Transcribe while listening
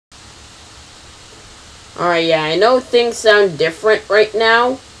Alright, yeah, I know things sound different right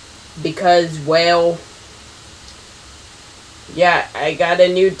now because, well, yeah, I got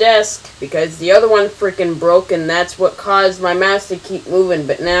a new desk because the other one freaking broke, and that's what caused my mouse to keep moving,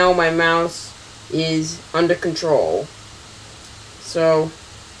 but now my mouse is under control. So,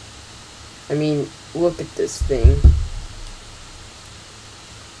 I mean, look at this thing.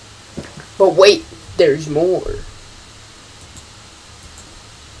 But wait, there's more.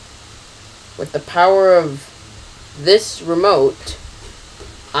 With the power of this remote,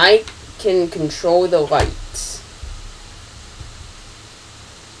 I can control the lights.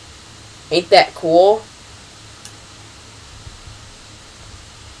 Ain't that cool?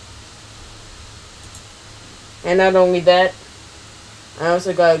 And not only that, I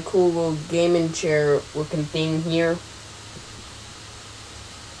also got a cool little gaming chair looking thing here.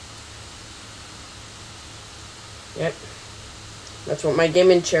 Yep. That's what my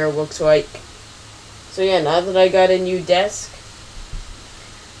gaming chair looks like. So yeah, now that I got a new desk,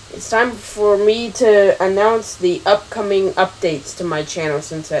 it's time for me to announce the upcoming updates to my channel,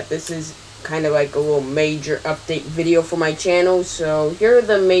 since that this is kind of like a little major update video for my channel. So here are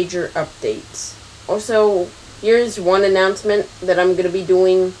the major updates. Also, here's one announcement that I'm going to be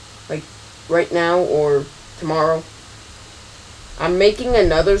doing like right now or tomorrow. I'm making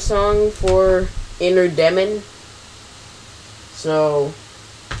another song for Inner Demon. So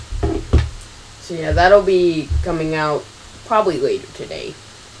yeah, that'll be coming out probably later today.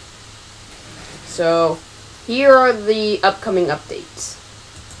 So, here are the upcoming updates.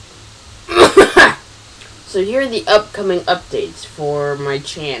 So here are the upcoming updates for my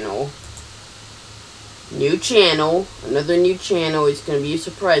channel. New channel, another new channel. It's going to be a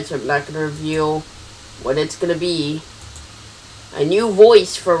surprise, so I'm not going to reveal what it's going to be. A new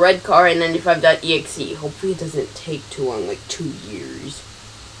voice for Redcar95.exe. Hopefully it doesn't take too long, like 2 years.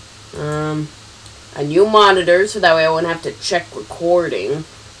 A new monitor, so that way I won't have to check recording.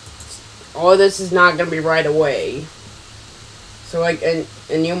 All this is not going to be right away. So, like, a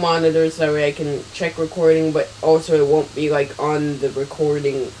new monitor, so that way I can check recording, but also it won't be, like, on the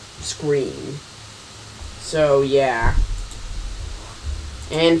recording screen. So, yeah.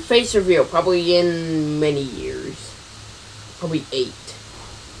 And face reveal, probably in many years. Probably 8.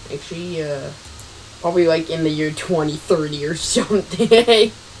 Actually, probably, like, in the year 2030 or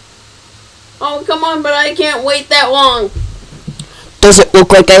something. Oh, come on, but I can't wait that long. Does it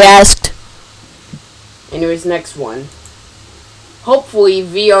look like I asked? Anyways, next one. Hopefully,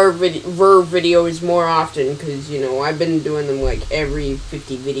 VR videos more often, because, you know, I've been doing them, like, every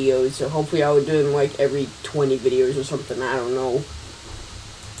 50 videos, so hopefully I would do them, like, every 20 videos or something, I don't know.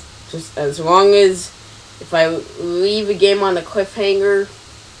 Just as long as, if I leave a game on a cliffhanger,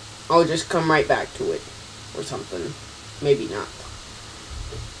 I'll just come right back to it, or something. Maybe not.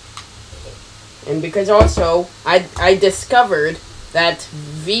 And because also, I discovered that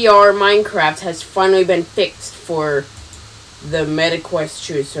VR Minecraft has finally been fixed for the MetaQuest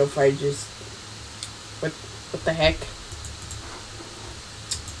 2. So if I just... What the heck?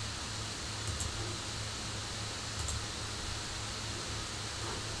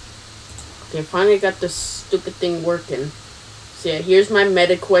 Okay, finally got this stupid thing working. So yeah, here's my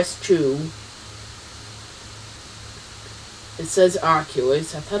MetaQuest 2. It says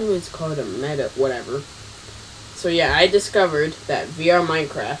Oculus. I thought it was called a Meta, whatever. So yeah, I discovered that VR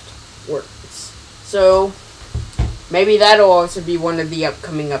Minecraft works. So, maybe that'll also be one of the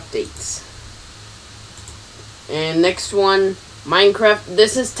upcoming updates. And next one, Minecraft.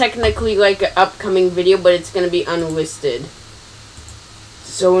 This is technically like an upcoming video, but it's going to be unlisted.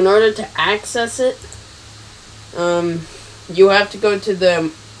 So in order to access it, you have to go to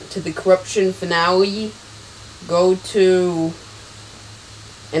the corruption finale. Go to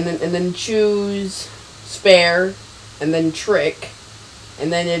and then choose spare and then trick,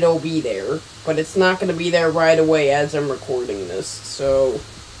 and then it'll be there, but it's not going to be there right away as I'm recording this. So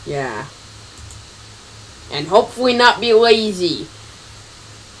yeah, and hopefully not be lazy,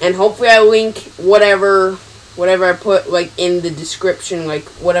 and hopefully I link whatever I put like in the description, like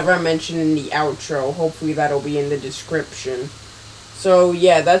whatever I mentioned in the outro. Hopefully that'll be in the description. So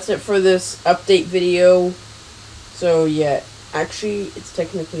yeah, that's it for this update video. So yeah, actually it's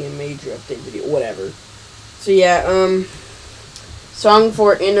technically a major update video, whatever. So yeah, song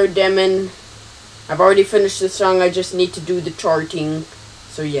for Inner Demon. I've already finished the song, I just need to do the charting.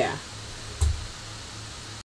 So yeah.